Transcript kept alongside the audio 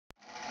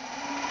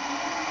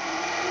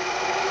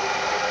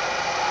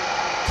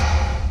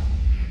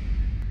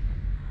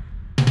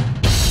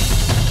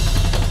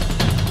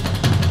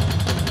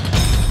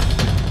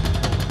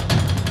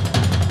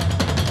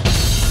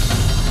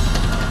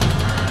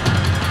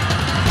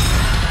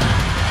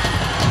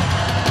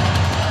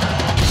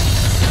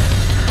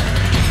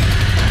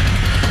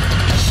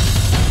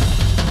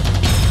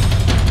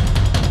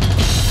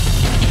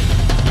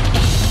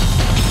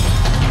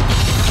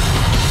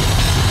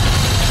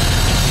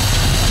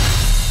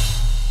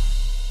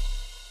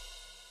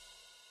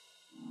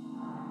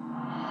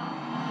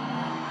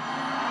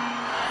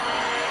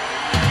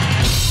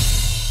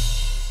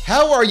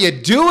How are you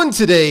doing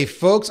today,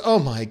 folks? Oh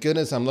my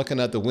goodness, I'm looking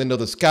out the window.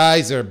 The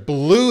skies are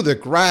blue, the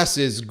grass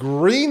is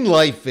green,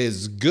 life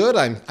is good.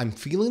 I'm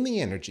feeling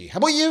the energy. How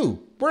about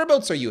you?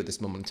 Whereabouts are you at this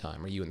moment in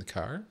time? Are you in the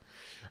car?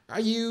 Are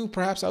you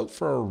perhaps out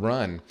for a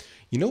run?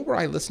 You know where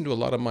I listen to a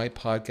lot of my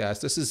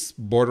podcasts? This is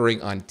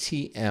bordering on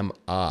TMI.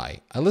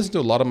 I listen to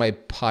a lot of my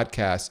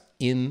podcasts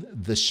in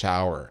the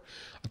shower.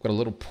 I've got a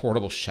little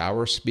portable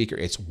shower speaker.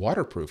 It's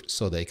waterproof,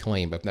 so they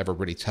claim. I've never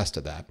really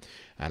tested that.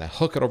 And I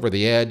hook it over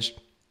the edge.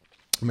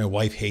 My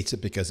wife hates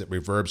it because it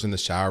reverbs in the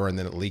shower and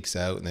then it leaks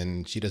out. And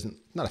then she doesn't,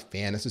 not a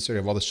fan necessarily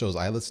of all the shows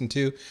I listen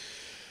to.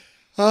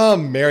 Oh,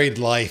 married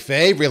life,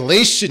 eh?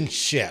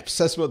 Relationships.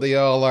 That's what they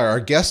all are. Our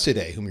guest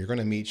today, whom you're going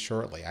to meet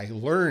shortly, I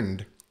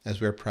learned as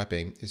we were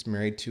prepping, is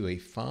married to a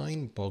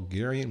fine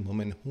Bulgarian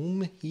woman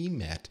whom he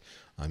met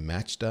on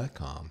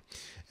Match.com.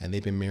 And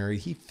they've been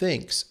married, he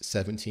thinks,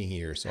 17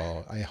 years.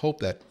 So I hope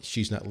that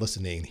she's not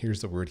listening.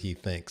 Here's the word he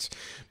thinks.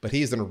 But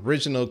he's an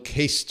original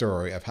case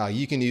story of how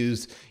you can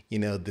use,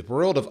 the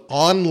world of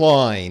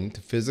online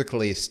to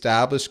physically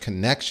establish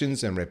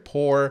connections and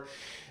rapport.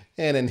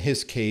 And in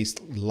his case,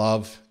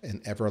 love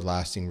and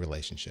everlasting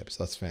relationships.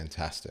 That's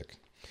fantastic.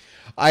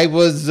 I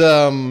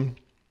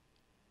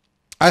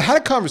had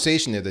a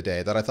conversation the other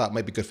day that I thought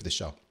might be good for the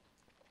show.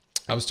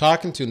 I was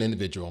talking to an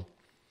individual.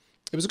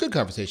 It was a good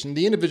conversation.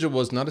 The individual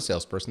was not a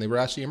salesperson. They were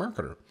actually a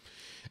marketer,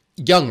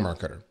 young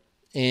marketer.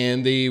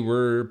 And they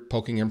were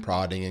poking and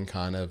prodding and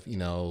kind of,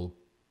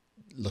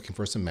 looking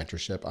for some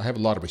mentorship. I have a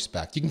lot of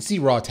respect. You can see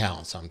raw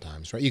talent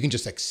sometimes, right? You can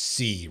just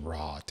see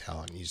raw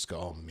talent. You just go,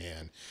 oh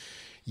man,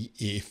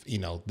 if,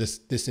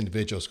 this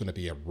individual is going to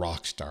be a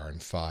rock star in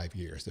 5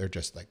 years. They're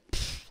just like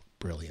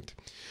brilliant.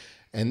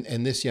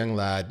 And this young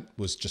lad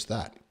was just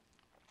that.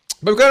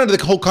 But we got into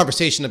the whole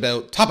conversation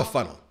about top of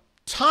funnel.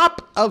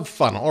 Top of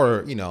funnel,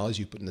 or, as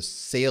you put in the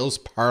sales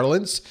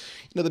parlance,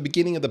 the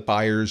beginning of the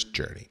buyer's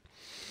journey.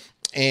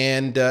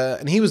 And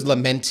he was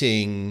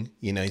lamenting,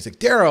 he's like,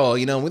 Darryl,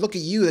 we look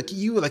at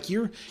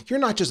you, you're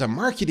not just a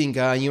marketing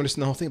guy, you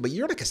understand the whole thing, but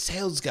you're like a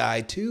sales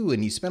guy too.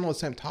 And you spend all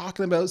this time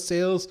talking about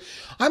sales.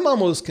 I'm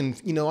almost, I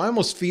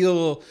almost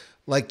feel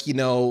like,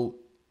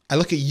 I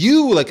look at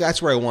you like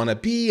that's where I want to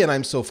be. And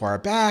I'm so far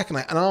back and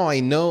all I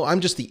know,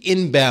 I'm just the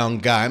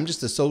inbound guy. I'm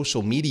just a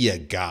social media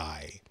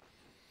guy.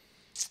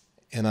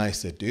 And I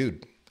said,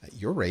 dude, at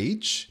your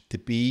age, to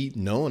be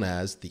known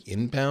as the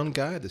inbound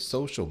guy, the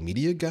social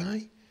media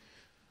guy,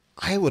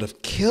 I would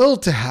have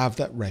killed to have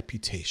that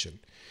reputation.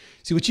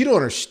 See, what you don't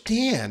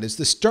understand is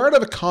the start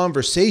of a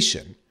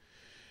conversation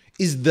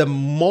is the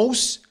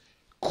most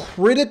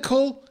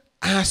critical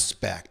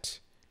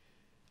aspect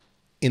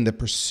in the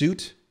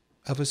pursuit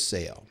of a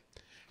sale.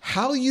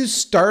 How you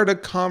start a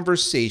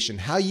conversation,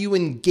 how you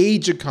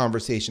engage a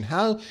conversation,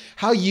 how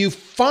you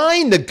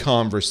find a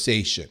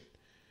conversation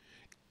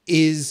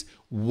is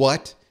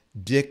what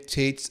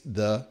dictates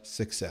the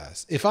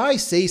success. If I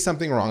say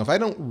something wrong, if I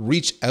don't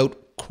reach out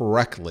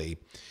correctly,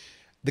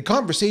 the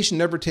conversation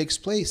never takes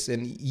place,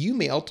 and you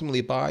may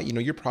ultimately buy,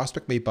 your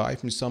prospect may buy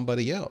from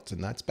somebody else,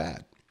 and that's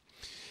bad.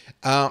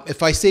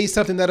 If I say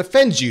something that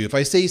offends you, if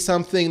I say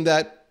something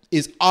that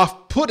is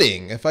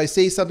off-putting, if I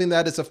say something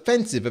that is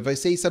offensive, if I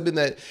say something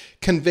that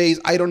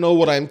conveys, I don't know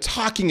what I'm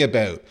talking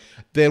about,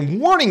 then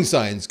warning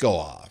signs go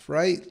off,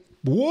 right?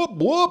 Whoop,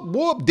 whoop,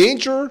 whoop,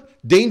 danger,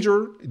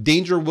 danger,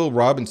 danger, Will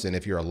Robinson,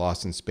 if you're a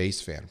Lost in Space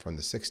fan from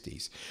the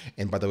 60s.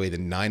 And by the way, the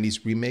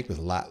 90s remake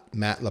with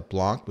Matt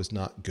LeBlanc was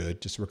not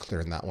good, just so we're clear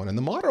on that one. And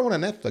the modern one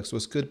on Netflix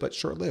was good, but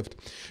short-lived.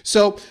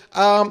 So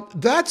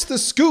that's the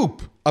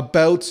scoop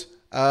about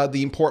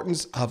the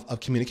importance of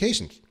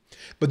communications.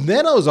 But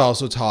then I was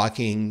also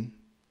talking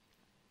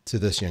to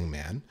this young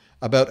man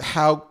about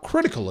how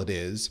critical it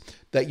is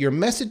that your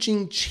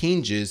messaging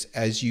changes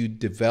as you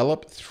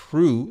develop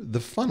through the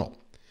funnel.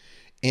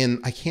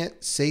 And I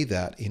can't say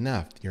that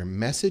enough. Your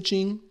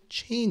messaging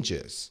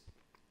changes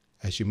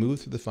as you move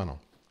through the funnel.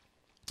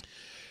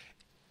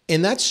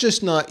 And that's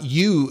just not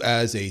you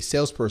as a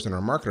salesperson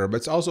or marketer, but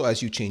it's also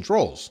as you change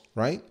roles,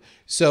 right?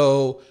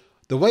 So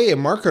the way a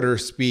marketer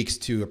speaks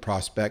to a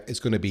prospect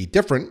is going to be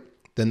different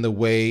than the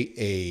way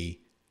a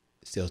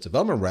sales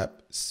development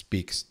rep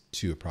speaks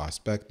to a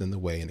prospect than the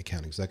way an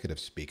account executive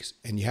speaks.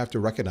 And you have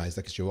to recognize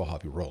that because you all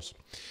have your roles.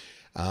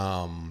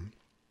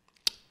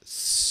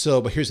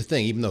 But here's the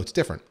thing, even though it's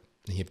different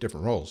and you have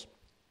different roles,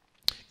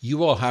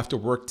 you all have to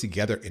work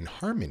together in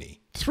harmony,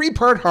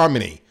 3-part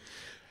harmony.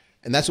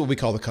 And that's what we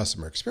call the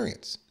customer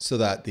experience, so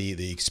that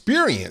the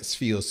experience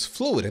feels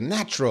fluid and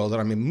natural,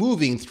 that I'm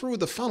moving through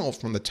the funnel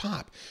from the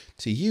top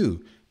to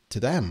you, to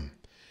them.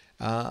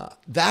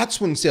 That's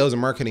when sales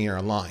and marketing are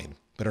aligned,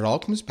 but it all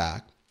comes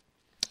back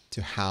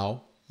to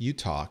how you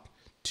talk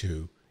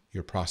to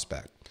your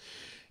prospect.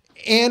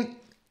 And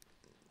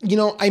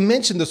I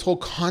mentioned this whole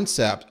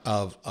concept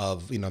of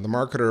the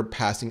marketer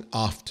passing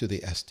off to the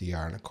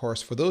SDR. And of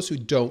course, for those who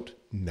don't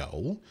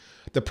know,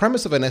 the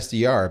premise of an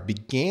SDR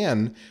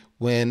began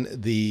when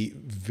the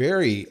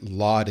very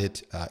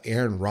lauded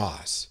Aaron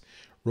Ross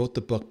wrote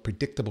the book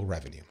Predictable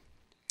Revenue.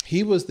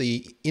 He was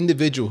the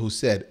individual who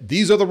said,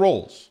 these are the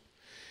roles.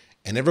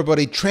 and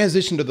everybody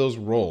transitioned to those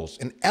roles.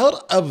 And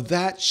out of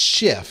that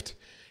shift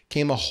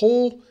came a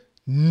whole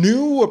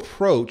new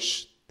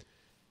approach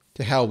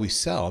to how we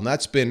sell. And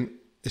that's been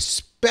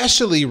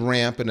especially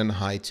rampant in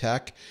high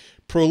tech,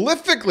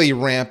 prolifically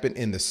rampant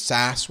in the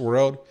SaaS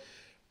world,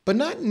 but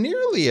not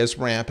nearly as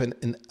rampant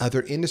in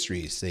other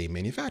industries, say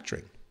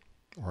manufacturing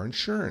or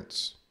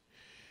insurance.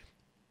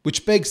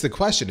 Which begs the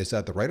question, is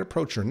that the right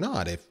approach or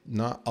not, if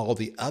not all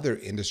the other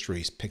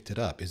industries picked it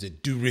up? Is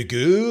it de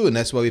rigueur and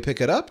that's why we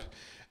pick it up?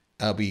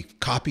 We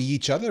copy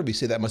each other, we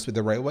say that must be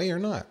the right way or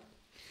not?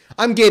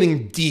 I'm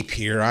getting deep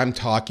here. I'm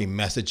talking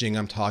messaging,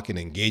 I'm talking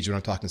engagement,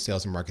 I'm talking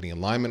sales and marketing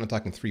alignment, I'm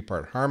talking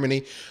three-part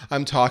harmony,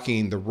 I'm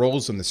talking the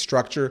roles and the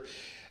structure.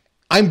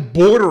 I'm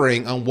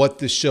bordering on what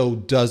the show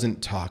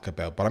doesn't talk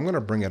about, but I'm going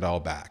to bring it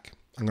all back.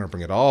 I'm going to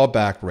bring it all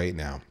back right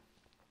now.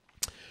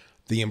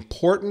 The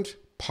important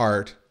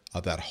part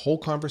of that whole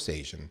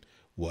conversation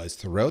was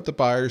throughout the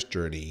buyer's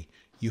journey,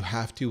 you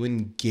have to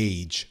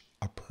engage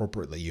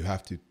appropriately. You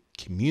have to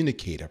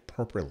communicate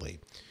appropriately.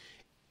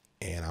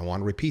 And I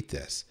want to repeat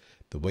this.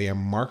 The way a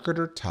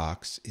marketer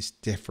talks is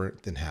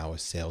different than how a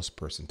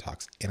salesperson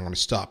talks. And I want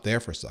to stop there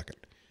for a second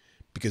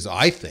because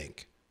I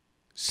think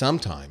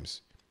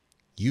sometimes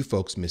you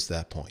folks miss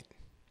that point.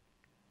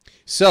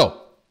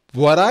 So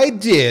what I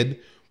did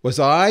was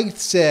I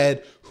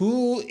said,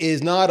 who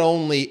is not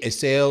only a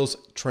sales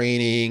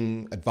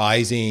training,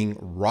 advising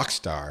rock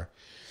star,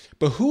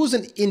 but who's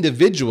an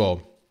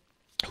individual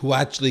who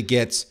actually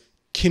gets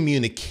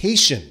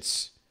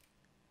communications,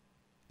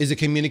 is a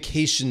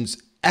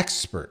communications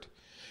expert?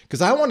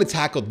 Because I want to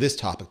tackle this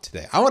topic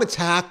today. I want to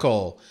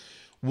tackle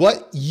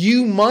what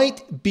you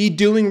might be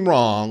doing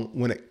wrong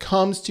when it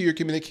comes to your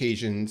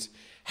communications,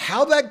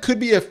 how that could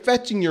be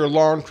affecting your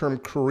long-term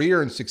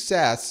career and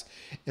success,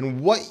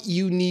 and what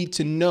you need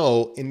to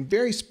know in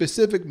very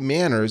specific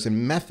manners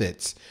and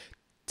methods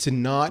to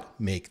not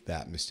make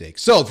that mistake.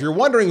 So if you're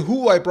wondering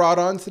who I brought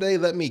on today,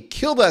 let me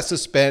kill that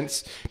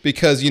suspense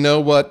because you know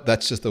what?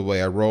 That's just the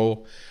way I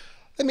roll.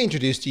 Let me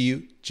introduce to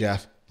you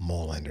Jeff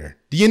Molander.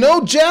 Do you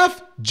know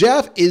Jeff?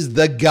 Jeff is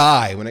the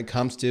guy when it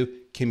comes to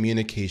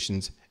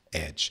communications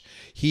edge.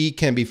 He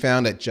can be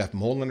found at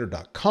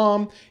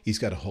jeffmolander.com. He's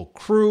got a whole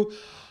crew.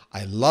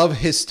 I love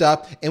his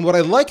stuff. And what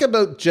I like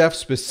about Jeff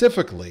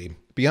specifically,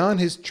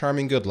 beyond his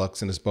charming good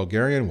looks and his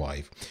Bulgarian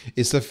wife,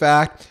 is the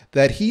fact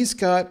that he's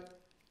got,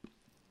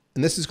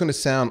 and this is going to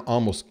sound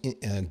almost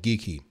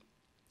geeky,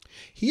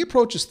 he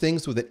approaches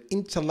things with an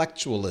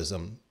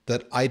intellectualism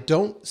that I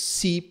don't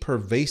see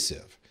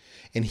pervasive.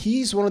 And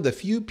he's one of the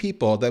few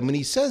people that when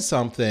he says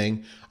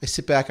something, I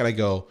sit back and I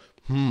go,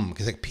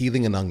 because like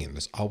peeling an onion,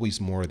 there's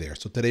always more there.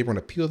 So today we're going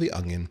to peel the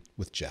onion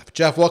with Jeff.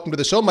 Jeff, welcome to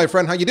the show, my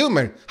friend. How you doing,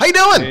 man? How you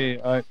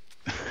doing?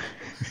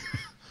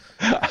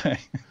 Hey,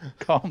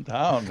 calm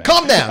down, man.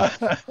 Calm down.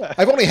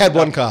 I've only had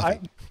one coffee.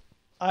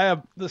 I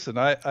have, listen,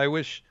 I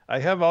wish I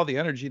have all the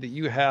energy that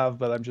you have,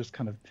 but I'm just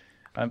kind of,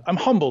 I'm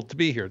humbled to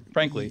be here,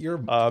 frankly.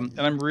 And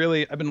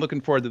I've been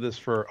looking forward to this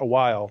for a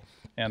while,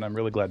 and I'm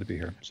really glad to be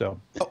here. So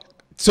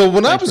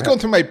when I was going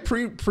through my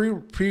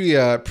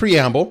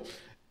preamble,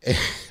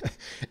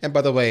 and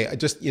by the way, I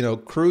just,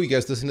 crew, you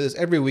guys listen to this.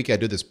 Every week I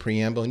do this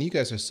preamble, and you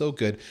guys are so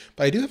good.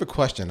 But I do have a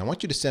question. I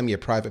want you to send me a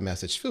private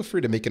message. Feel free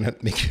to make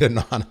it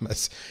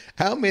anonymous.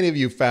 How many of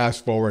you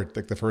fast forward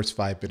like the first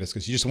 5 minutes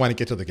because you just want to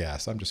get to the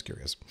gas? I'm just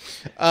curious.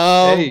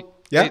 Hey,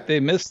 yeah, they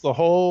missed the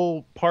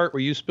whole part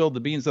where you spilled the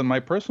beans on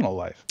my personal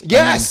life.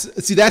 Yes.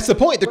 See, that's the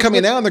point. They're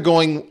coming out and they're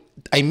going,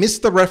 I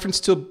missed the reference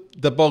to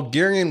the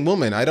Bulgarian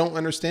woman. I don't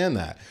understand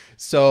that.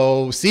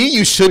 So see,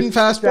 you shouldn't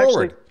fast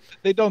forward.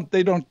 They're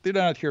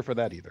not here for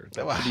that either,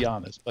 to be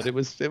honest. But it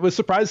was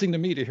surprising to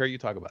me to hear you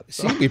talk about it.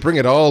 So. See, we bring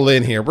it all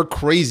in here. We're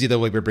crazy the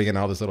way we're bringing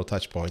all these little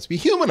touch points. We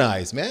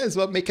humanize, man. It's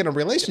about making a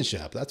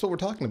relationship. That's what we're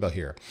talking about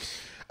here.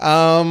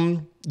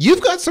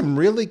 You've got some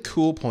really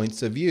cool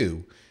points of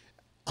view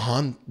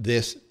on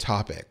this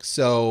topic.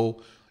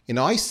 So,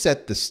 I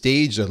set the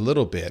stage a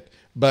little bit,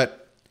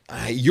 but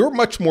you're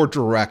much more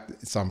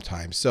direct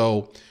sometimes.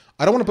 So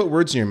I don't want to put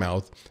words in your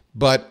mouth,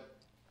 but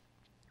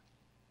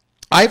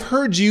I've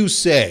heard you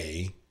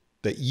say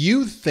that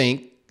you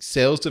think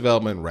sales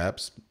development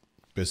reps,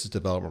 business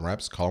development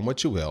reps, call them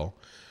what you will,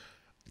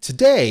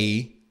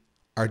 today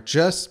are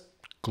just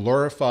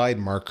glorified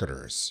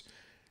marketers.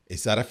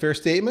 Is that a fair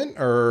statement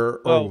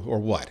or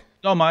what?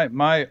 No,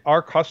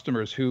 our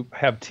customers who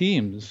have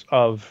teams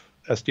of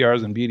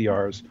SDRs and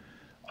BDRs,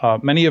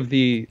 many of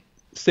the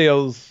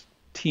sales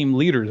team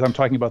leaders, I'm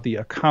talking about the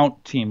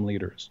account team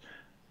leaders,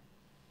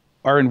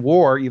 are in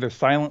war either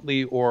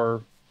silently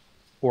or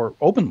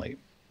openly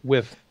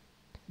with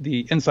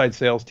the inside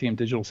sales team,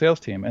 digital sales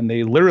team, and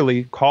they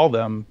literally call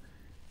them.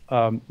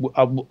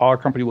 Our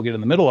company will get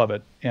in the middle of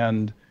it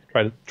and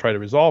try to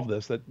resolve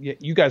this. That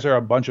you guys are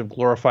a bunch of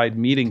glorified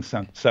meeting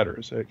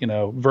setters,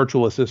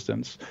 virtual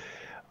assistants.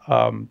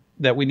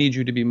 That we need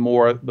you to be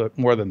more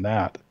than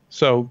that.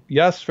 So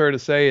yes, fair to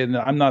say, and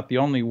I'm not the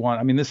only one.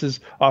 I mean, this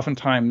is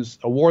oftentimes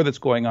a war that's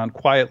going on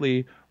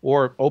quietly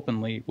or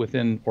openly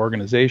within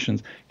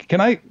organizations. Can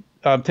I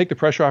take the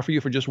pressure off of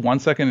you for just 1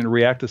 second and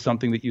react to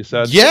something that you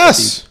said?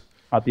 Yes.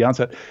 At the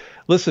onset.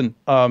 Listen,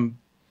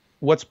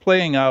 what's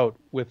playing out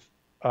with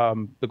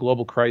the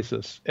global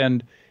crisis,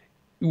 and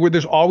where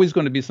there's always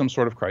going to be some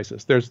sort of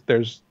crisis. There's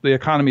the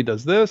economy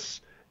does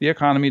this, the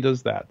economy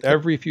does that.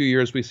 Every few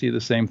years we see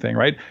the same thing,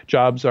 right?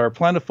 Jobs are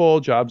plentiful,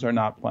 jobs are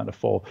not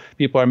plentiful.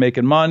 People are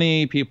making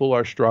money, people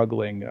are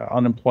struggling,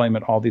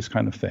 unemployment, all these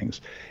kind of things.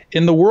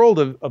 In the world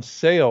of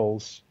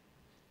sales,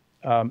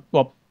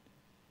 well,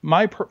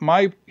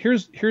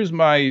 here's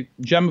my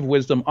gem of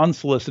wisdom,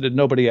 unsolicited,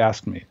 nobody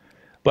asked me.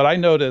 But I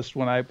noticed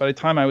by the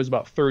time I was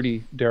about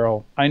 30,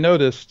 Darryl, I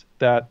noticed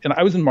that, and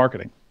I was in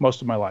marketing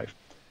most of my life,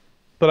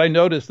 but I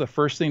noticed the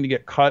first thing to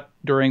get cut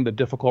during the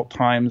difficult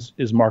times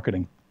is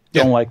marketing.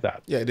 Yeah. Don't like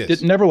that. Yeah, it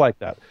is. Never like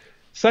that.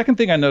 Second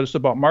thing I noticed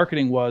about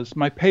marketing was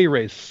my pay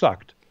raise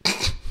sucked.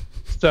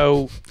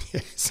 So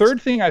Yes.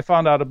 Third thing I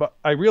found out about,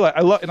 I realized,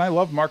 I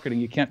love marketing.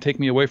 You can't take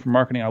me away from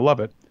marketing. I love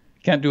it.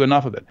 Can't do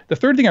enough of it. The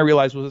third thing I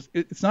realized was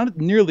it's not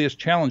nearly as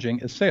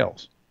challenging as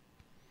sales.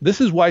 This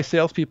is why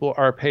salespeople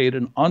are paid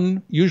an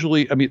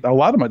unusually, I mean, a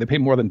lot of them, they pay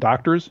more than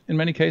doctors in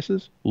many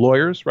cases,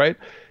 lawyers, right?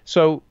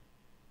 So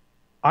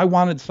I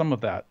wanted some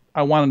of that.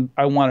 I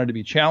wanted to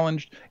be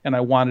challenged, and I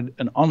wanted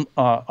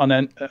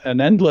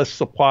an endless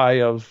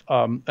supply of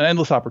an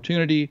endless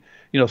opportunity.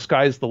 You know,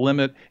 sky's the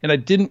limit, and I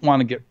didn't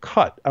want to get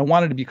cut. I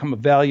wanted to become a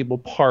valuable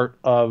part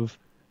of.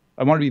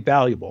 I want to be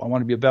valuable. I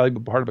want to be a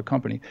valuable part of a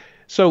company.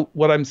 So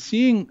what I'm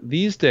seeing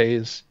these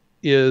days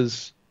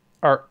is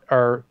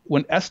are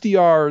when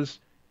SDRs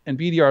and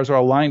BDRs are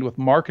aligned with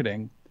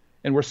marketing,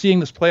 and we're seeing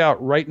this play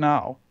out right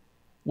now.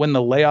 When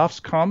the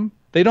layoffs come,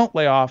 they don't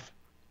lay off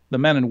the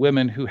men and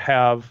women who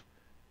have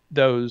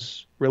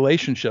those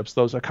relationships,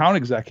 those account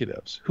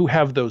executives who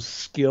have those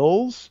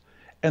skills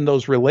and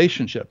those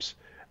relationships.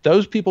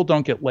 Those people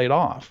don't get laid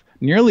off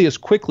nearly as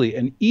quickly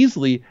and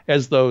easily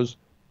as those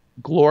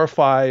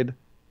glorified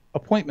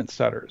appointment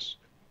setters.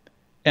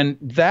 And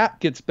that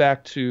gets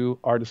back to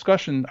our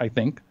discussion, I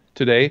think,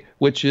 today,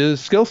 which is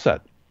skill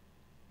set.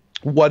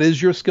 What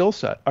is your skill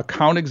set?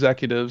 Account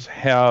executives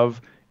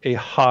have a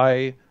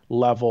high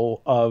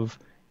level of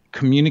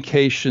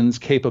communications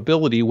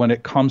capability when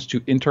it comes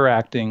to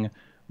interacting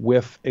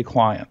with a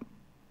client.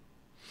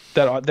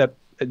 That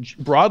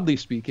broadly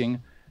speaking,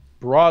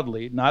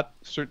 not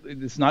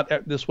certainly, it's not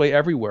this way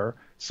everywhere.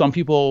 Some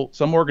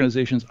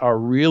organizations are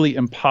really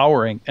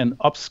empowering and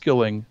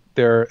upskilling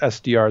their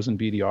SDRs and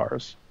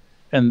BDRs,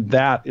 and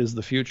that is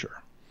the future.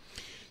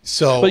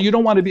 So, but you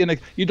don't want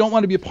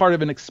to be a part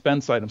of an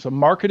expense item. So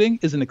marketing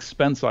is an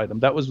expense item.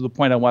 That was the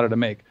point I wanted to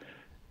make.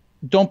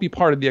 Don't be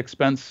part of the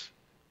expense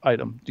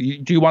item. Do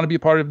you want to be a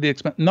part of the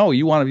expense? No,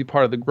 you want to be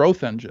part of the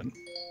growth engine.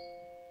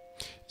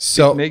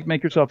 So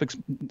make yourself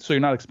so you're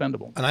not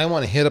expendable. And I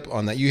want to hit up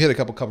on that. You hit a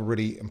couple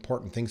really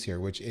important things here,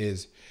 which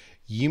is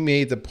you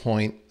made the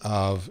point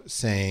of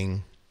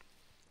saying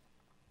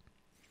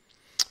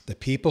the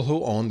people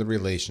who own the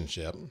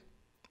relationship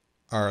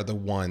are the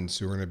ones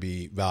who are going to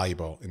be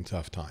valuable in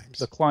tough times.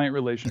 The client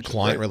relationship. The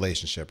client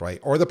relationship, right?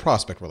 Or the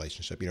prospect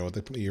relationship. You know,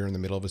 you're in the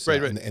middle of a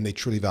sale, right. And they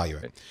truly value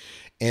it. Right.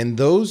 And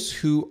those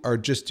who are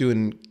just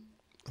doing,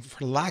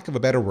 for lack of a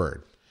better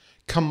word,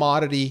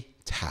 commodity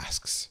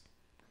tasks.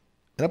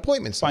 An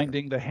appointment center.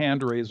 Finding the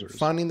hand raisers.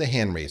 Finding the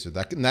hand raiser.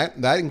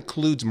 That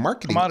includes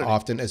marketing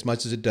often as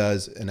much as it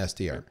does an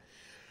SDR.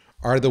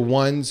 Are the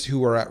ones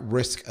who are at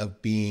risk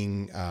of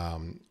being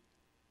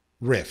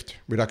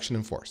reduction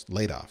in force,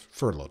 laid off,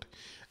 furloughed,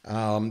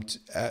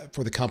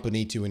 for the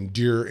company to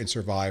endure and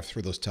survive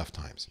through those tough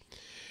times.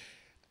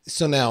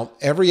 So now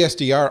every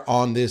SDR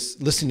on this,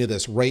 listening to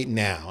this right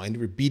now, and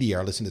every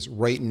BDR listening to this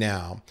right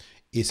now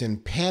is in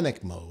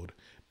panic mode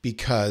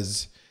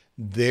because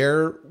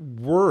they're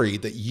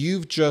worried that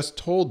you've just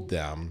told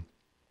them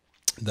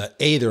that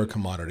A, they're a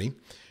commodity,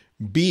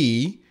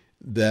 B,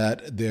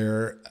 that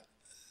they're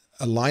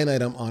a line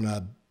item on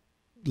a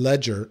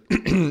ledger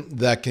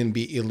that can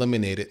be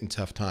eliminated in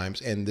tough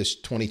times. And this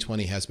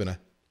 2020 has been a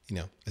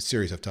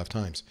series of tough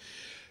times.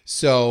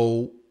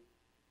 So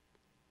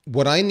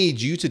what I need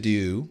you to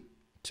do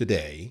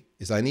today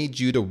is I need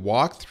you to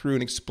walk through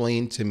and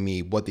explain to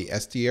me what the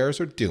SDRs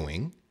are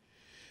doing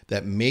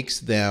that makes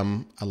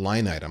them a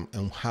line item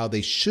and how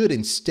they should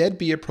instead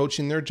be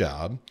approaching their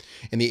job.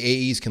 And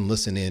the AEs can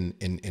listen in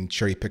and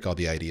cherry pick all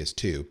the ideas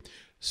too,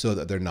 so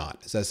that they're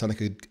not. Does that sound like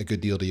a good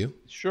deal to you?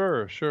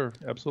 Sure,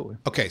 absolutely.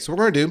 Okay, so what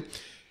we're gonna do,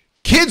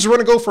 kids, we're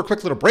gonna go for a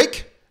quick little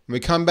break. When we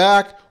come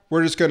back,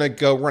 we're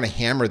gonna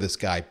hammer this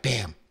guy,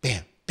 bam,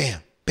 bam, bam,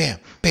 bam,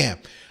 bam.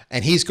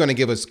 And he's gonna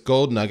give us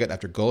gold nugget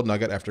after gold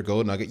nugget after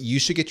gold nugget. You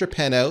should get your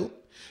pen out.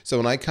 So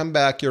when I come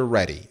back, you're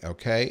ready,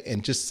 okay?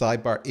 And just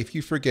sidebar, if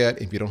you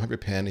forget, if you don't have your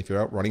pen, if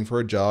you're out running for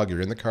a jog, you're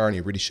in the car and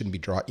you really shouldn't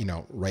be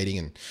writing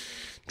and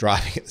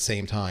driving at the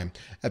same time,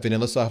 at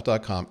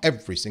VanillaSoft.com,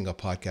 every single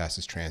podcast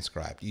is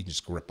transcribed. You can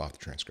just rip off the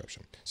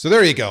transcription. So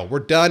there you go. We're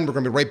done. We're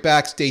going to be right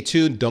back. Stay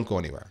tuned. Don't go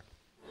anywhere.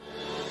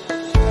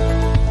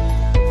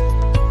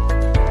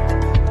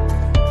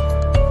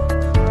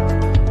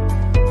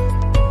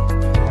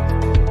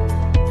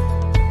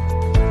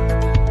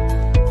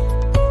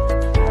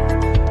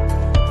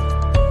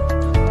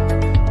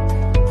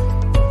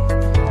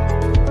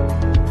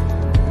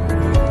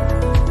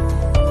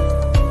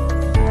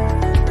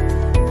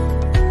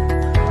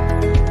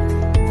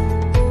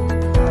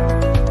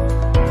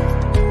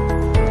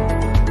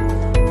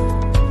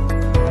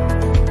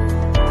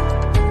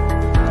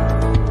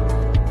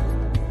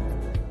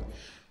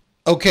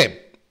 Okay.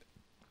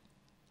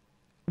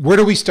 Where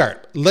do we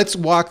start? Let's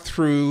walk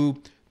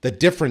through the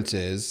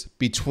differences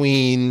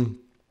between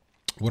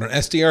what an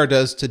SDR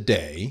does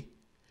today,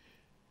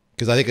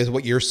 because I think is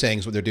what you're saying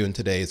is what they're doing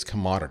today is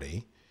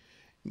commodity.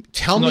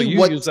 Tell me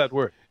what... use that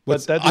word.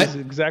 But that is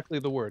exactly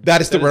the word. That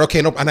is the word.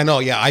 Okay, no, and I know,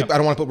 yeah, I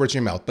don't want to put words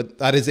in your mouth, but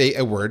that is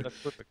a word. That's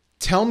perfect.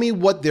 Tell me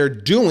what they're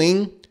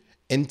doing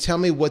and tell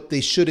me what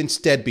they should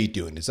instead be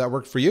doing. Does that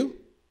work for you?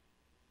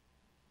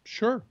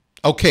 Sure.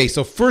 Okay,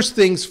 so first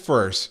things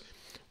first.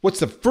 What's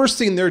the first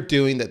thing they're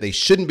doing that they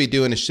shouldn't be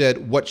doing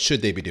instead? What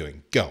should they be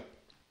doing? Go.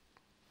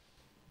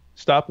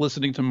 Stop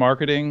listening to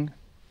marketing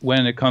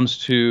when it comes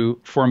to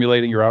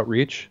formulating your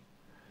outreach.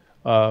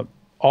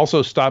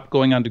 Also, stop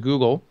going onto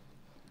Google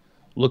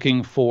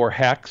looking for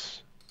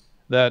hacks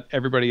that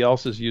everybody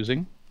else is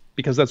using,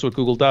 because that's what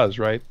Google does,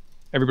 right?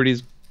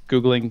 Everybody's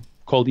Googling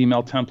cold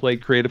email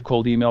template, creative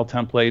cold email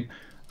template,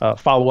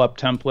 follow-up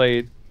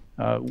template,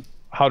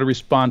 how to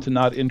respond to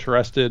not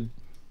interested.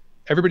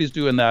 Everybody's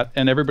doing that,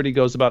 and everybody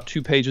goes about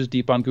 2 pages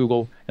deep on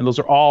Google, and those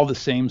are all the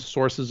same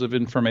sources of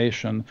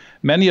information.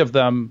 Many of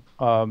them,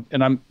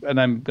 and I'm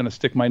going to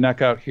stick my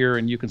neck out here,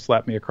 and you can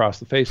slap me across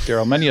the face,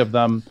 Darryl. Many of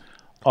them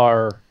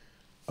are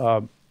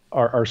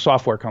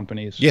software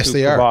companies. Yes,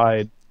 they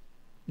are.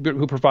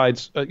 Who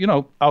provides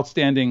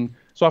outstanding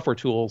software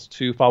tools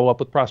to follow up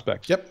with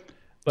prospects. Yep.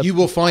 But you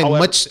will find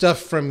much stuff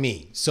from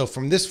me. So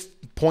from this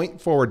point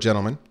forward,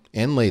 gentlemen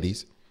and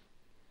ladies,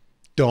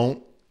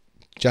 don't.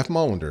 Jeff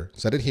Molander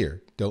said it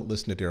here. Don't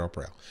listen to Darryl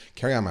Prale.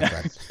 Carry on, my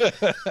friend.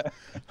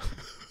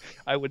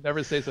 I would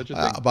never say such a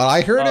thing. But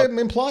I heard him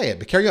imply it.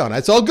 But carry on.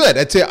 It's all good.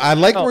 I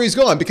like where he's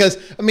going because,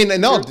 I mean,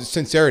 in all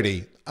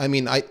sincerity, I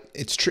mean,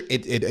 it's true.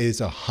 It is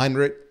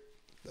 100,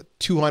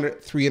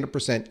 200,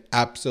 300%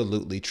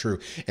 absolutely true.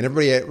 And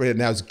everybody right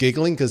now is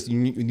giggling because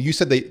you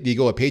said that you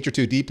go a page or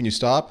two deep and you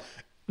stop.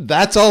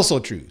 That's also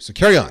true. So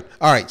carry on.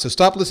 All right. So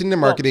stop listening to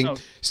marketing.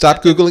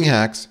 Stop Googling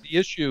hacks.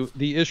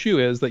 The issue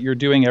is that you're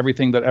doing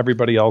everything that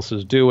everybody else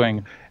is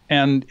doing.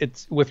 And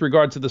it's with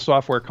regard to the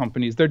software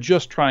companies, they're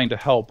just trying to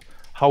help.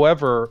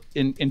 However,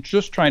 in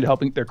just trying to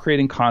help, they're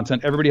creating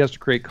content. Everybody has to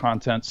create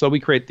content. So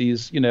we create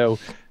these,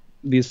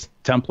 these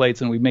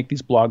templates and we make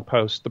these blog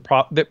posts,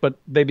 but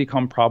they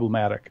become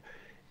problematic.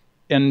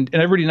 And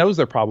everybody knows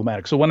they're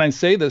problematic. So when I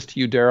say this to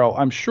you, Darryl,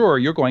 I'm sure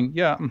you're going,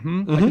 yeah,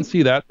 I can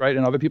see that, right?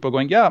 And other people are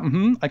going, yeah,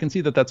 I can see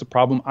that that's a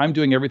problem. I'm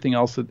doing everything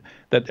else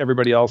that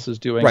everybody else is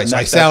doing. Right, so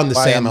I sound the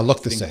same, I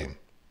look the same.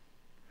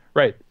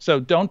 Right, so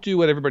don't do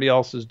what everybody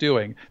else is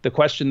doing. The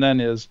question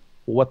then is,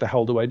 well, what the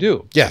hell do I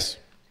do? Yes.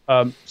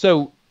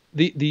 So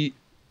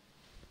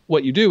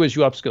what you do is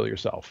you upskill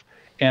yourself.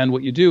 And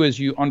what you do is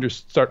you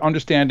start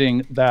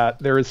understanding that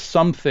there is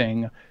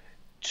something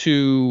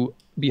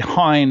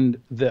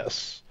behind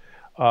this.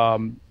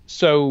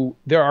 So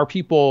there are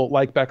people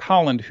like Beck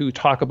Holland who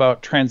talk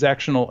about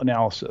transactional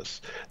analysis.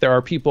 There are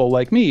people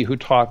like me who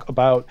talk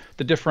about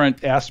the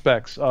different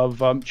aspects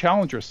of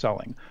challenger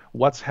selling,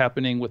 what's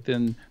happening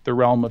within the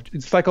realm of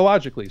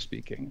psychologically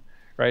speaking,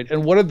 right?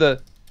 And what are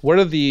the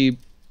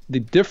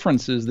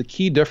differences, the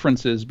key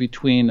differences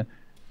between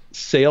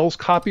sales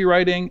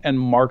copywriting and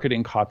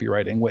marketing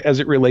copywriting as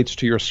it relates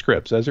to your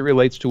scripts, as it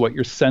relates to what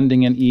you're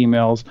sending in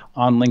emails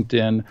on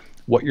LinkedIn,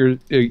 what your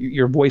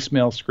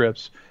voicemail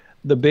scripts.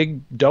 The big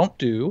don't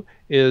do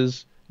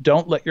is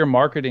don't let your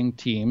marketing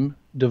team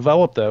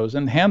develop those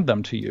and hand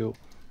them to you.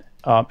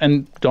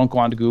 And don't go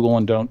onto Google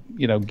and don't,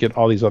 get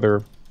all these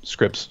other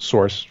scripts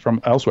sourced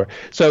from elsewhere.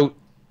 So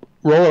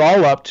roll it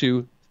all up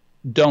to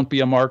don't be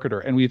a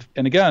marketer.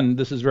 And again,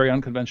 this is very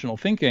unconventional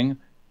thinking,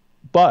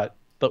 but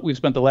we've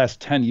spent the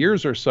last 10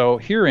 years or so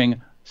hearing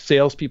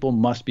salespeople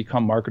must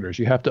become marketers.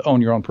 You have to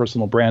own your own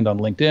personal brand on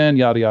LinkedIn,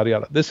 yada, yada,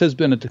 yada. This has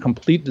been a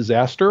complete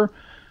disaster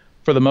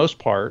for the most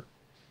part.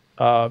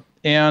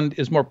 And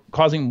is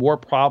causing more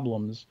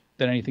problems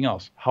than anything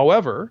else.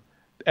 However,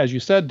 as you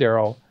said,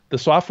 Darryl, the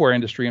software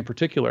industry in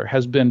particular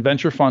has been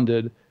venture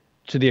funded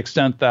to the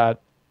extent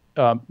that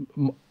SDRs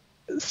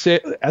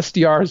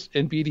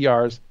and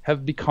BDRs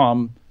have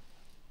become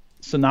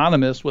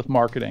synonymous with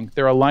marketing.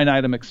 They're a line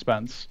item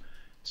expense.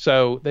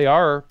 So they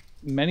are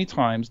many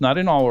times, not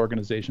in all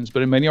organizations,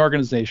 but in many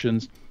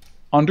organizations,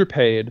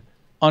 underpaid,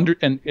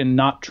 and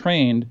not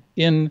trained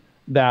in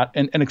that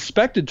and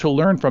expected to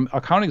learn from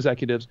account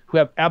executives who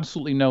have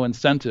absolutely no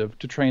incentive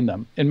to train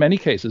them in many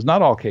cases,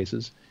 not all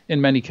cases, in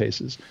many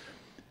cases.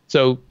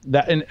 So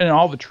that and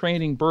all the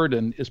training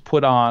burden is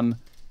put on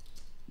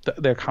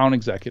the account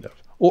executive.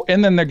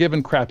 And then they're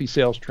given crappy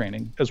sales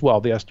training as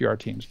well, the SDR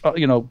teams.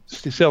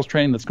 Sales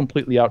training that's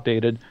completely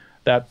outdated,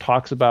 that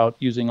talks about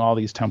using all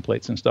these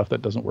templates and stuff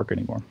that doesn't work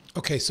anymore.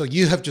 Okay, so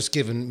you have just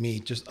given me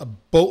just a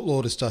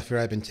boatload of stuff here.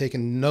 I've been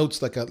taking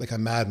notes like a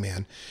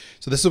madman.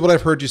 So this is what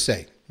I've heard you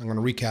say. I'm going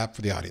to recap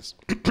for the audience.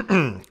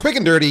 Quick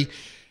and dirty.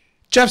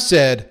 Jeff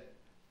said,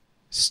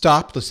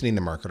 stop listening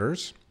to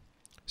marketers.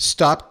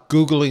 Stop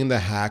Googling the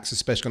hacks,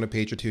 especially on a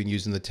page or two, and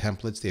using the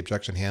templates, the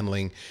objection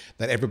handling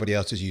that everybody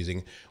else is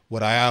using.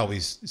 What I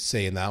always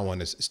say in that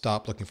one is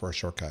stop looking for a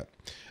shortcut.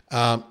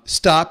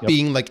 Stop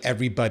being like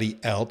everybody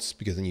else,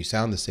 because then you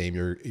sound the same.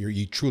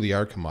 You truly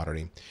are a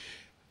commodity.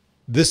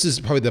 This is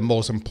probably the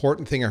most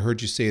important thing I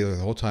heard you say the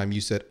whole time. You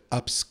said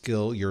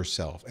upskill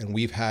yourself. And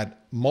we've had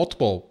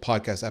multiple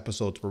podcast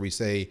episodes where we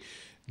say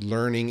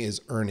learning is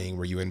earning,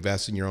 where you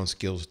invest in your own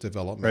skills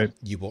development,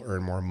 you will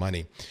earn more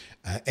money.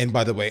 And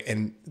by the way,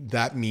 and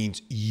that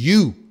means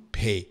you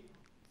pay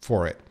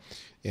for it.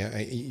 Yeah,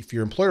 if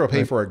your employer will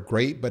pay for it,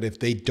 great. But if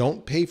they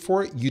don't pay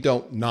for it, you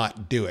don't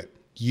not do it.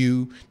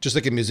 You, just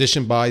like a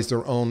musician buys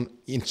their own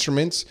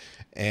instruments,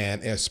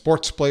 and a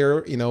sports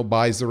player,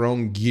 buys their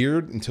own gear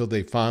until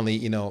they finally,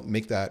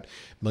 make that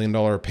 $1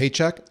 million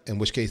paycheck, in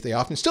which case they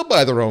often still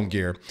buy their own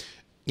gear.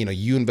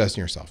 You invest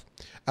in yourself.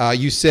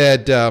 You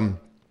said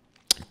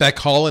Beck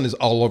Holland is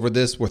all over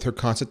this with her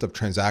concept of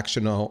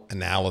transactional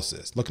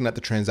analysis, looking at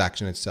the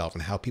transaction itself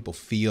and how people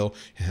feel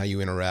and how you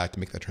interact to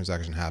make that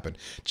transaction happen.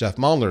 Jeff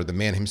Molander, the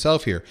man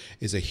himself here,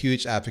 is a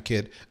huge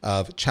advocate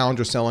of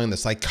challenger selling, the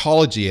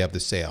psychology of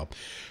the sale.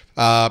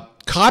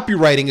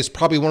 Copywriting is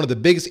probably one of the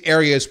biggest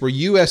areas where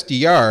you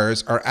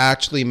SDRs are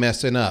actually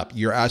messing up.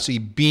 You're actually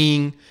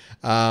being,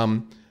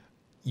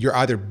 you're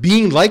either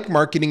being like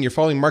marketing, you're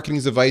following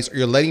marketing's advice, or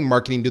you're letting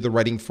marketing do the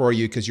writing for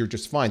you because you're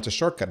just fine. It's a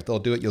shortcut. If they'll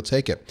do it, you'll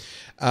take it.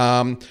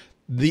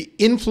 The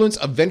influence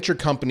of venture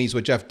companies,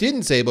 what Jeff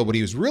didn't say, but what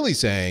he was really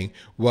saying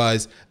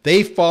was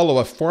they follow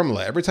a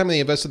formula. Every time they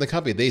invest in the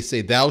company, they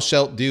say, thou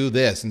shalt do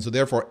this. And so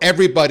therefore,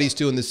 everybody's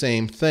doing the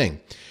same thing.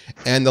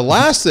 And the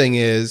last thing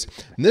is,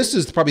 and this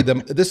is probably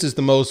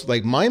the most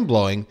like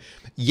mind-blowing.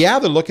 Yeah,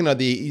 they're looking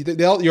at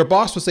your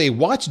boss will say,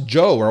 watch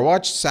Joe or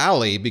watch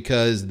Sally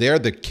because they're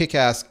the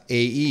kick-ass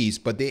AEs,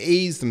 but the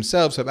AEs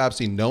themselves have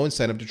absolutely no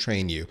incentive to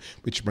train you,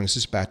 which brings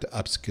us back to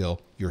upskill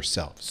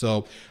yourself.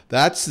 So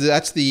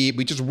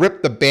we just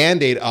ripped the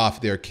Band-Aid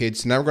off there,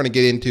 kids. So now we're going to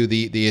get into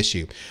the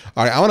issue.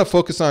 All right, I want to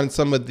focus on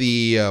some of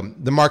the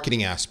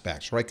marketing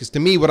aspects, right? Because to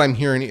me, what I'm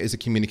hearing is a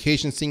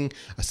communication thing,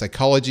 a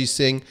psychology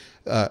thing,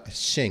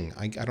 shing.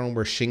 I don't know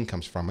where shing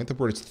comes from. I think the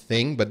word is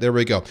thing, but there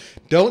we go.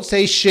 Don't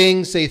say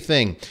shing, say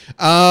thing.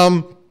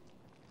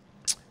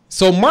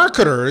 So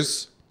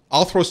marketers,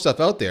 I'll throw stuff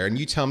out there and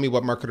you tell me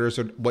what marketers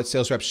or what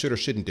sales reps should or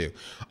shouldn't do.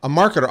 A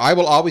marketer, I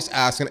will always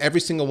ask, in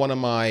every single one of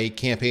my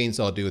campaigns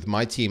I'll do with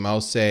my team, I'll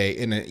say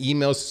in an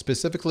email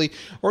specifically,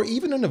 or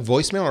even in a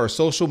voicemail or a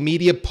social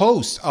media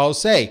post, I'll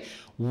say,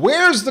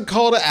 where's the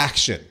call to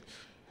action?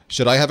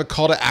 Should I have a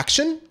call to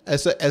action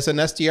as an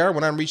SDR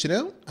when I'm reaching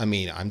out? I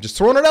mean, I'm just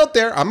throwing it out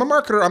there. I'm a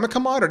marketer. I'm a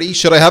commodity.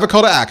 Should I have a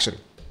call to action?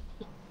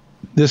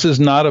 This is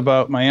not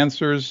about my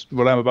answers.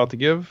 What I'm about to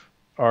give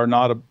are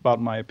not about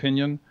my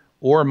opinion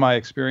or my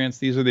experience.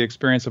 These are the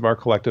experience of our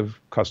collective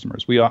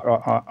customers. We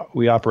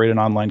operate an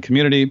online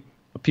community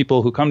of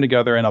people who come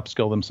together and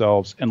upskill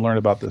themselves and learn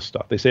about this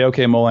stuff. They say,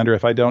 okay, Molander,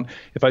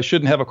 if I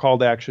shouldn't have a call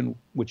to action,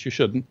 which you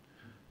shouldn't,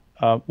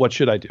 what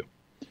should I do?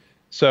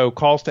 So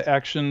calls to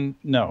action,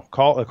 no.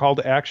 A call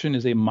to action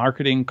is a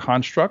marketing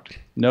construct.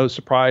 No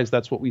surprise,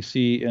 that's what we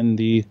see in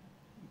the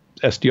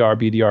SDR,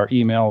 BDR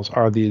emails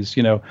are these,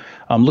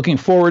 looking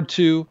forward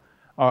to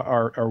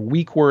are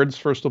weak words,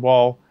 first of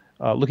all.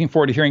 Looking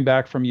forward to hearing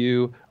back from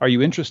you. Are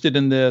you interested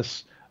in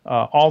this?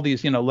 All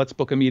these, let's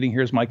book a meeting.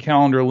 Here's my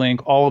calendar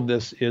link. All of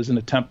this is an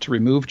attempt to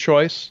remove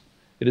choice.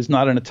 It is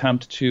not an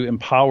attempt to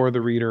empower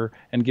the reader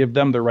and give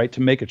them the right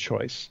to make a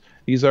choice.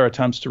 These are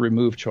attempts to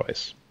remove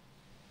choice.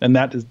 And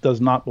that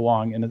does not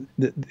belong. And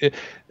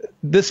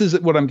this is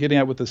what I'm getting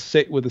at with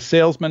the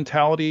sales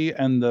mentality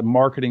and the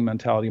marketing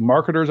mentality.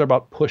 Marketers are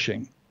about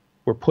pushing.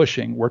 We're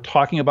pushing. We're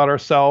talking about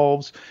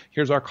ourselves.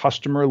 Here's our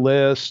customer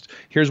list.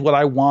 Here's what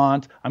I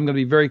want. I'm going to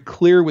be very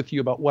clear with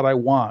you about what I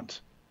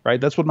want,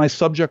 right? That's what my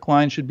subject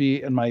line should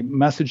be, and my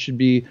message should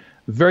be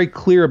very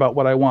clear about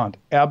what I want.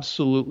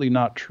 Absolutely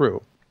not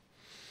true.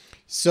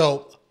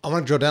 So I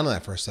want to drill down on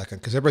that for a second,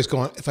 because everybody's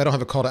going, if I don't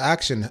have a call to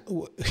action,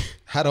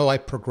 how do I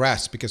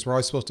progress? Because we're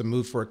always supposed to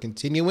move for a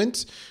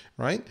continuance,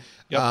 right?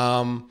 Yep.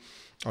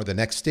 Or the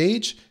next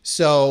stage.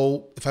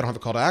 So if I don't have a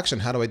call to action,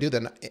 how do I do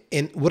that?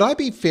 And would I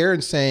be fair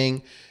in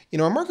saying, a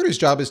marketer's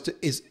job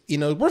is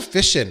we're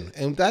fishing,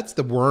 and that's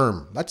the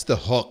worm. That's the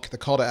hook, the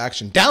call to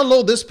action.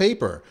 Download this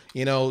paper,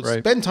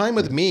 spend time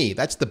with me.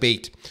 That's the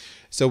bait.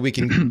 So we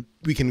can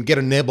get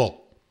a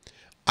nibble.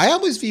 I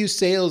always view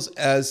sales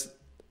as,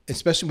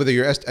 especially whether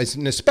you're,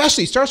 and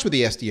especially starts with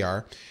the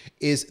SDR,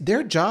 is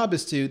their job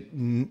is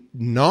to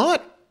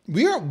not,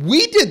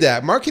 we did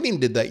that. Marketing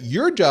did that.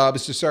 Your job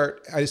is to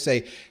start, I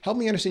say, help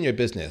me understand your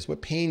business.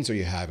 What pains are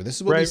you having? This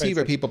is what we see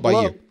for people by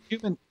you.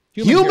 Human,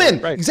 here,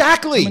 right.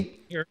 Exactly. Human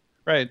here,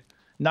 right.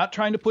 Not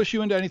trying to push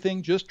you into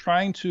anything, just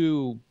trying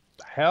to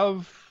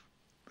have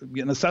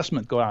an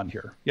assessment go on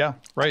here. Yeah,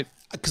 right.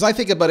 Because I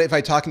think about it, if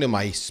I'm talking to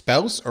my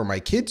spouse or my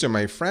kids or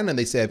my friend, and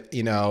they say,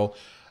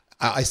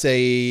 I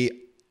say,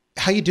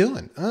 how you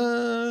doing?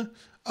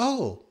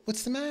 Oh,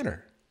 what's the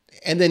matter?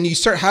 And then you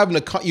start having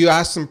you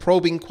ask some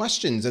probing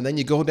questions, and then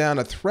you go down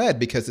a thread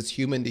because it's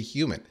human to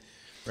human.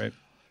 Right.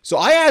 So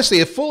I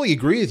actually fully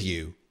agree with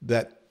you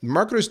that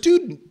marketers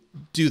do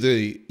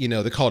the,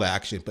 the call to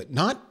action, but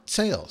not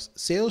sales.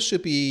 Sales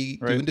should be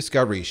doing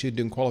discovery, should be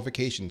doing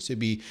qualification, should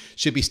be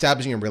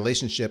establishing a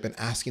relationship and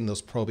asking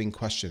those probing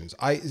questions.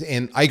 I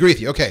agree with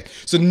you. Okay.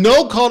 So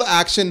no call to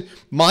action,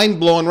 mind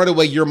blown right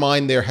away. Your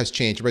mind there has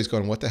changed. Everybody's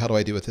going, what the hell do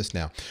I do with this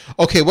now?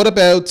 Okay. What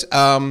about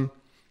the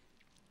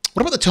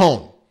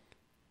tone?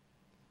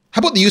 How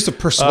about the use of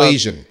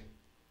persuasion?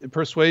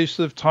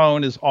 Persuasive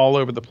tone is all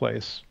over the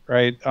place,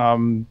 right?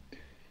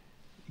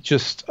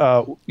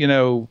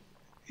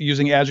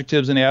 Using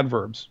adjectives and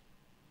adverbs.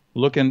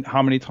 Look at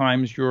how many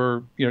times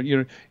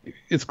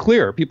it's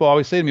clear. People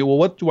always say to me, well,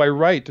 what do I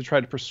write to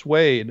try to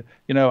persuade?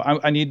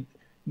 I need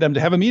them to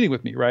have a meeting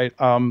with me, right?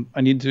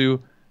 I need to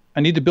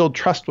build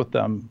trust with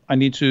them. I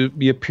need to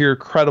appear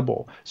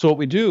credible. So what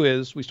we do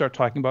is we start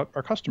talking about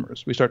our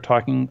customers. We start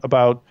talking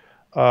about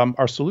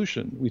our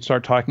solution. We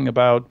start talking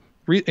about,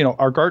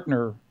 our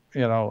Gartner.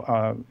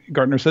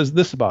 Gartner says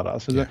this about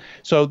us. Yeah.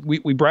 So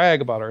we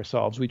brag about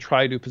ourselves. We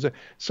try to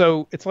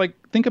So it's like,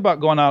 think about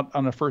going out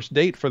on a first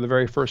date for the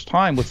very first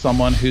time with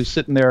someone who's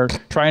sitting there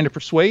trying to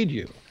persuade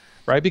you,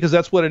 right? Because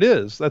that's what it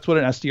is. That's what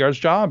an SDR's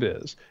job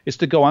is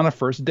to go on a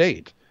first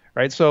date,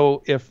 right?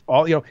 So if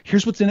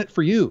here's what's in it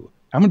for you.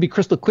 I'm going to be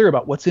crystal clear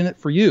about what's in it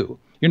for you.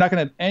 You're not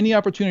going to have any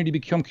opportunity to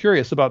become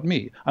curious about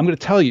me. I'm going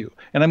to tell you,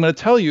 and I'm going to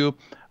tell you,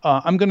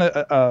 I'm going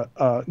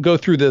to go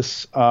through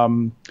this,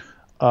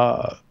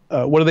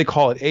 what do they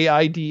call it?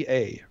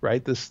 AIDA,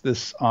 right?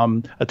 This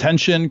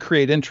attention,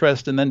 create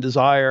interest, and then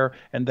desire,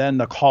 and then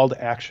the call to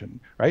action,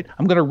 right?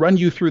 I'm going to run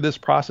you through this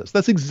process.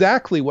 That's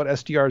exactly what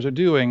SDRs are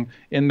doing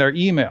in their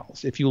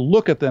emails. If you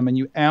look at them and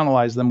you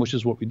analyze them, which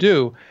is what we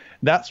do,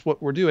 that's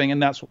what we're doing,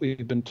 and that's what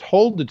we've been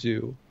told to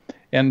do.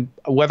 And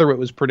whether it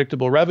was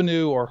predictable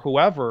revenue or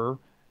whoever,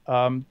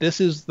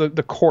 this is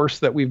the course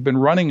that we've been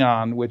running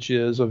on, which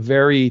is a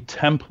very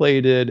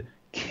templated,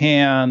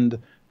 canned,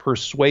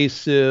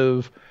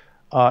 persuasive,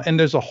 and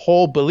there's a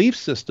whole belief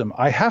system.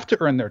 I have to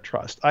earn their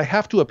trust. I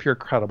have to appear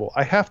credible.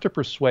 I have to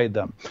persuade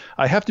them.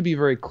 I have to be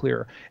very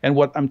clear. And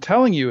what I'm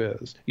telling you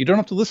is, you don't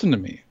have to listen to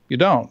me. You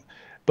don't.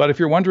 But if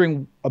you're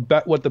wondering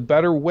about what the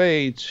better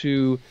way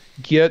to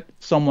get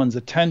someone's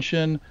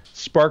attention,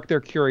 spark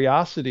their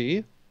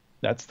curiosity,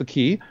 that's the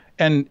key,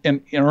 and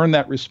earn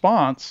that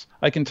response,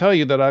 I can tell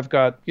you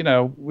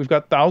that we've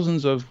got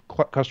thousands of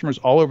customers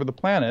all over the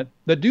planet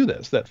that do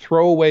this, that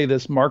throw away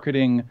this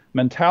marketing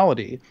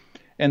mentality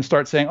and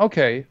start saying,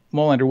 okay,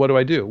 Molander, what do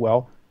I do?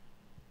 Well,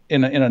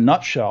 in a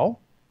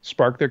nutshell,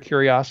 spark their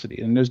curiosity.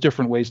 And there's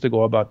different ways to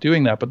go about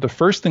doing that. But the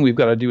first thing we've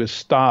got to do is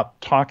stop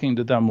talking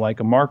to them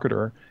like a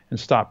marketer and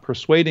stop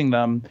persuading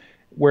them,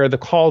 where the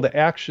call to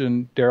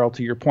action, Darryl,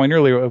 to your point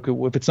earlier, okay,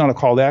 if it's not a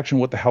call to action,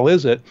 what the hell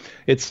is it?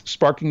 It's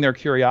sparking their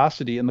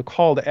curiosity, and the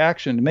call to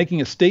action,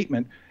 making a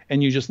statement,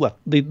 and you just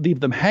leave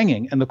them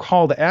hanging. And the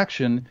call to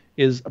action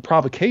is a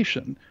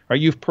provocation, right?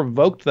 You've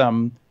provoked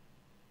them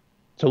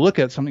to look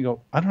at something and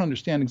go, I don't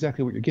understand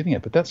exactly what you're getting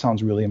at, but that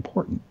sounds really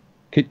important.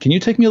 Can you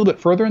take me a little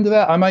bit further into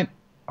that? I might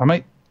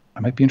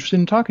be interested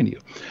in talking to you.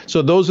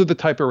 So those are the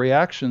type of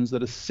reactions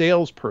that a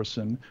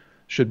salesperson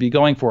should be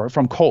going for,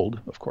 from cold,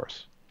 of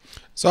course.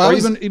 So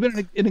even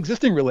an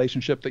existing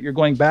relationship that you're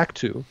going back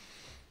to,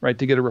 right,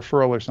 to get a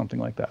referral or something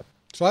like that.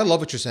 So I love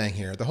what you're saying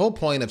here. The whole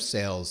point of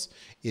sales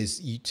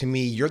is, to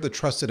me, you're the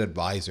trusted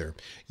advisor.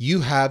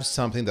 You have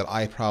something that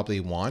I probably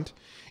want,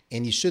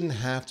 and you shouldn't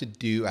have to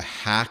do a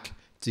hack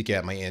to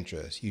get my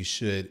interest. You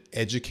should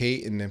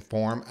educate and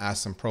inform,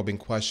 ask some probing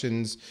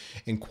questions,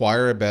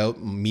 inquire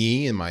about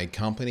me and my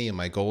company and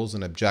my goals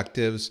and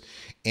objectives.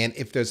 And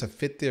if there's a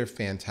fit there,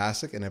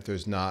 fantastic. And if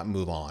there's not,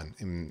 move on.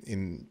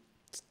 And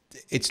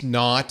it's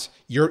not,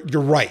 you're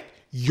right.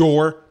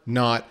 You're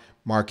not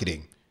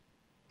marketing.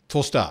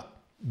 Full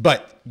stop.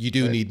 But you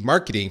do need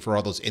marketing for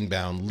all those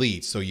inbound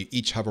leads. So you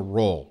each have a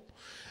role.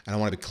 And I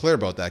want to be clear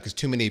about that, because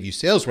too many of you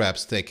sales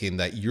reps thinking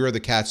that you're the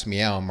cat's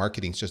meow and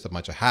marketing's just a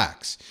bunch of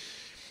hacks.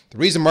 The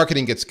reason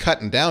marketing gets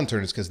cut in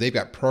downturn is because they've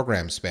got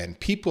program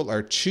spend.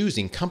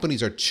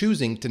 Companies are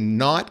choosing to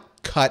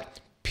not cut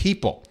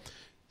people,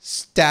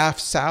 staff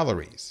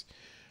salaries.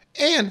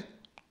 And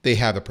they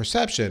have the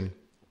perception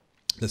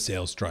the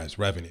sales drives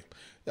revenue.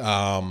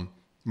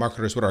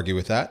 Marketers would argue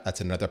with that. That's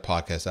another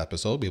podcast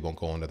episode. We won't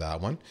go into that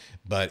one.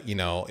 But,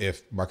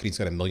 if marketing's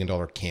got $1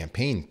 million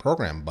campaign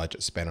program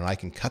budget spend and I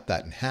can cut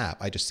that in half,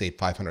 I just saved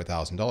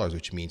 $500,000,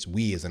 which means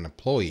we as an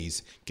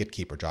employees get to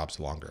keep our jobs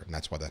longer. And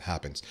that's why that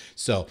happens.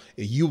 So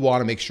if you want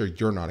to make sure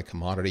you're not a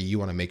commodity, you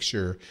want to make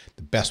sure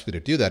the best way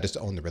to do that is to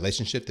own the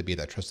relationship, to be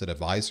that trusted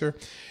advisor.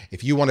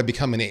 If you want to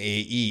become an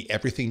AE,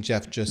 everything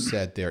Jeff just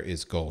said there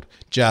is gold.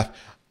 Jeff,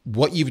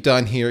 what you've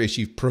done here is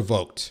you've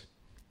provoked.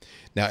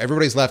 Now,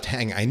 everybody's left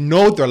hanging. I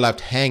know they're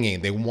left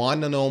hanging. They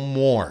want to know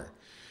more.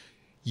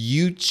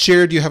 You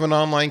shared you have an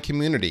online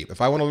community. If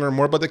I want to learn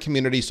more about the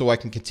community so I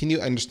can continue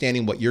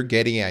understanding what you're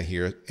getting at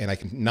here, and I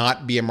can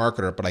not be a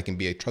marketer, but I can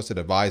be a trusted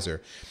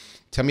advisor,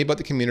 tell me about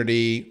the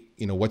community.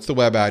 What's the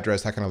web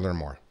address? How can I learn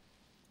more?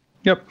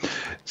 Yep.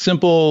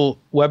 Simple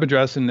web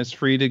address, and it's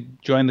free to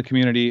join the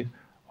community.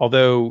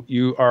 although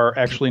you are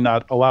actually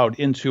not allowed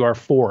into our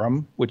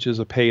forum, which is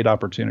a paid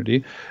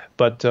opportunity.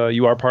 But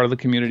you are part of the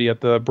community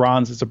at the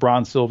bronze. It's a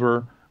bronze,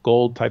 silver,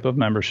 gold type of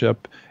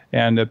membership.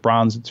 And at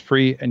bronze, it's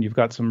free. And you've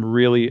got some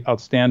really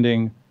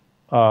outstanding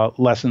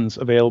lessons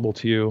available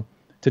to you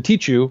to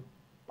teach you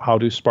how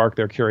to spark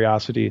their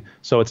curiosity.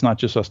 So it's not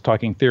just us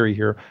talking theory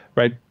here,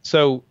 right?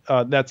 So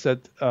that's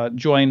at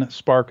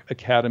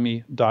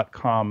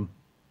joinsparkacademy.com.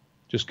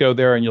 Just go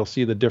there and you'll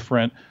see the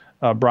different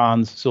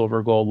bronze,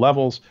 silver, gold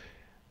levels.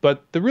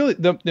 But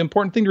the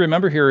important thing to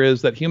remember here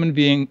is that human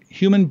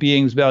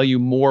beings value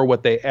more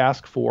what they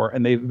ask for,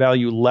 and they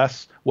value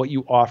less what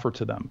you offer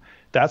to them.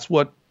 That's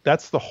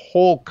the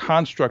whole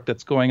construct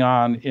that's going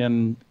on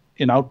in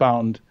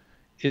outbound.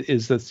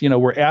 Is that,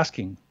 we're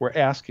asking.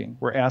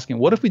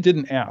 What if we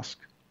didn't ask?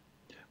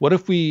 What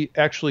if we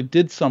actually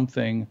did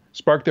something,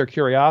 spark their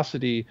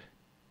curiosity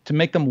to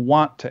make them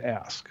want to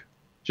ask?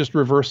 Just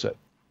reverse it.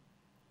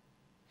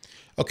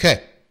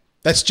 Okay,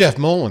 that's Jeff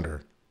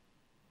Molander.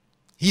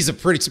 He's a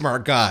pretty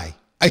smart guy.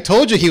 I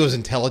told you he was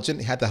intelligent.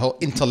 He had the whole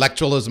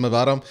intellectualism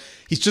about him.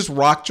 He's just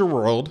rocked your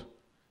world.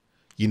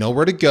 You know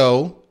where to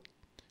go.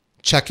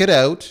 Check it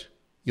out.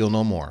 You'll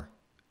know more.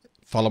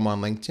 Follow him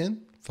on LinkedIn.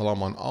 Follow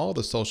him on all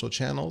the social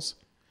channels.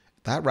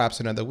 That wraps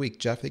another week.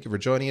 Jeff, thank you for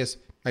joining us.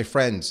 My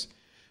friends,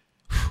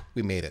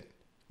 we made it.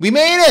 We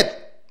made it!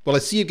 Will I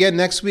see you again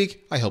next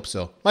week? I hope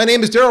so. My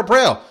name is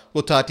Darryl.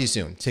 We'll talk to you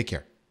soon. Take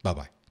care.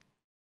 Bye-bye.